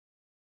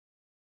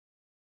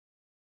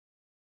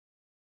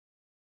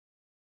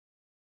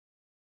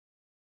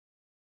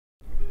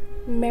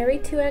Mary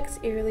 2X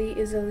Earley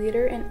is a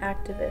leader and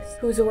activist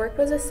whose work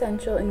was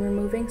essential in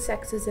removing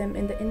sexism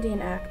in the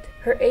Indian Act.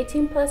 Her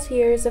 18-plus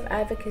years of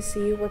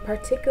advocacy were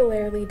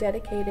particularly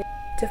dedicated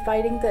to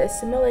fighting the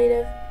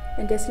assimilative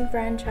and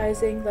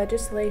disenfranchising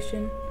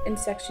legislation in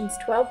Sections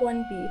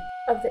 12(1)(b)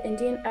 of the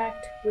Indian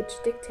Act, which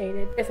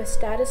dictated if a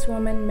status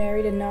woman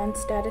married a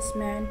non-status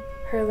man,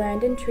 her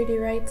land and treaty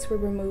rights were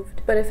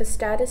removed. But if a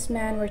status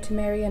man were to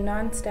marry a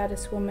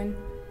non-status woman,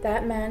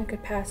 that man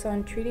could pass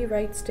on treaty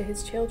rights to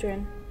his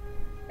children.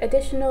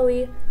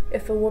 Additionally,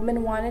 if a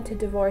woman wanted to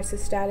divorce a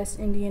status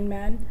Indian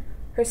man,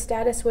 her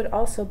status would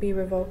also be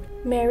revoked.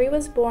 Mary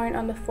was born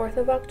on the 4th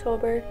of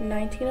October,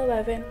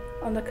 1911,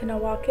 on the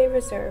Kanawake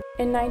Reserve.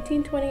 In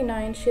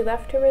 1929, she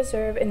left her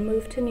reserve and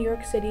moved to New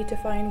York City to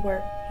find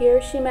work.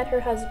 Here, she met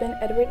her husband,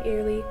 Edward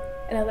Earley,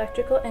 an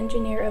electrical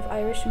engineer of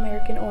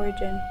Irish-American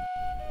origin.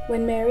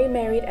 When Mary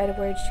married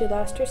Edward, she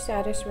lost her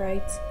status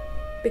rights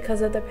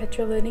because of the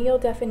patrilineal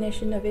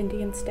definition of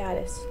Indian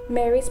status.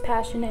 Mary's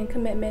passion and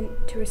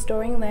commitment to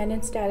restoring land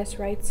and status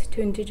rights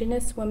to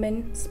Indigenous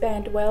women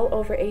spanned well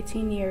over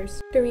 18 years.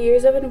 Through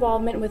years of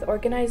involvement with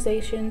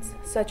organizations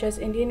such as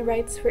Indian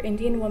Rights for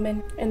Indian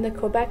Women and the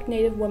Quebec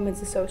Native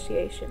Women's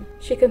Association,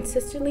 she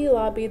consistently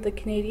lobbied the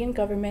Canadian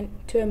government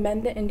to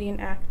amend the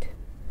Indian Act.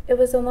 It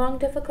was a long,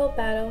 difficult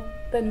battle,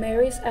 but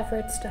Mary's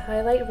efforts to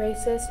highlight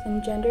racist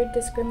and gendered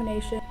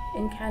discrimination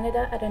in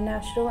Canada at a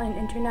national and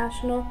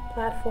international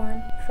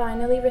platform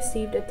finally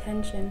received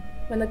attention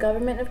when the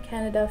Government of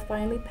Canada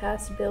finally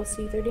passed Bill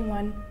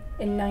C-31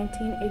 in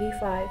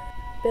 1985.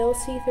 Bill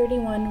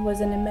C-31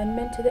 was an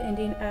amendment to the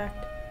Indian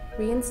Act,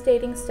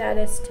 reinstating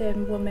status to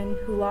women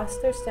who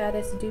lost their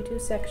status due to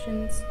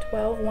Sections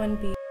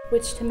 12(1)(b),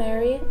 which to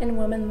Mary and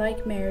women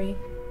like Mary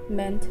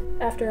meant,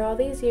 after all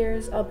these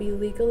years, I'll be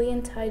legally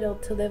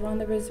entitled to live on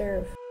the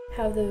reserve,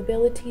 have the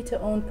ability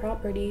to own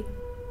property,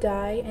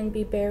 die, and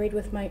be buried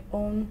with my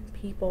own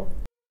people.